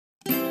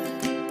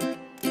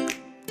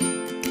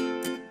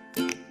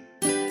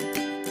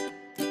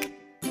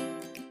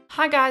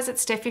Hi guys,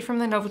 it's Steffi from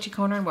the Novelty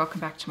Corner and welcome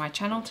back to my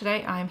channel.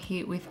 Today I'm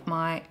here with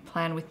my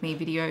plan with me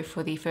video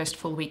for the first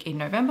full week in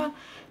November.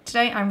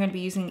 Today I'm going to be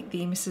using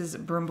the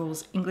Mrs.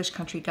 Brimble's English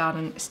Country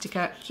Garden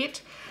sticker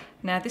kit.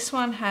 Now this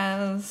one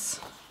has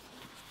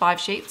 5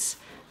 sheets,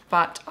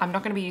 but I'm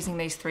not going to be using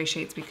these 3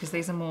 sheets because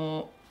these are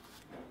more,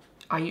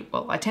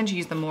 I tend to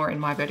use them more in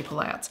my vertical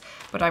layouts,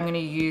 but I'm going to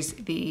use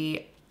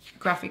the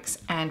graphics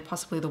and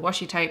possibly the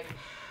washi tape,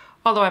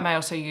 although I may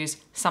also use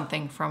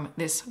something from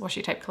this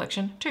washi tape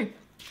collection too.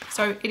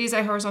 So it is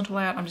a horizontal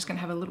layout. I'm just going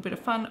to have a little bit of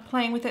fun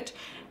playing with it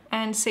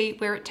and see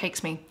where it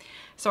takes me.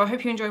 So I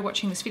hope you enjoy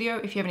watching this video.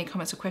 If you have any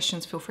comments or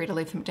questions, feel free to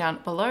leave them down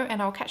below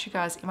and I'll catch you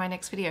guys in my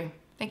next video.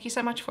 Thank you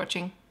so much for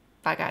watching.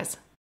 Bye guys.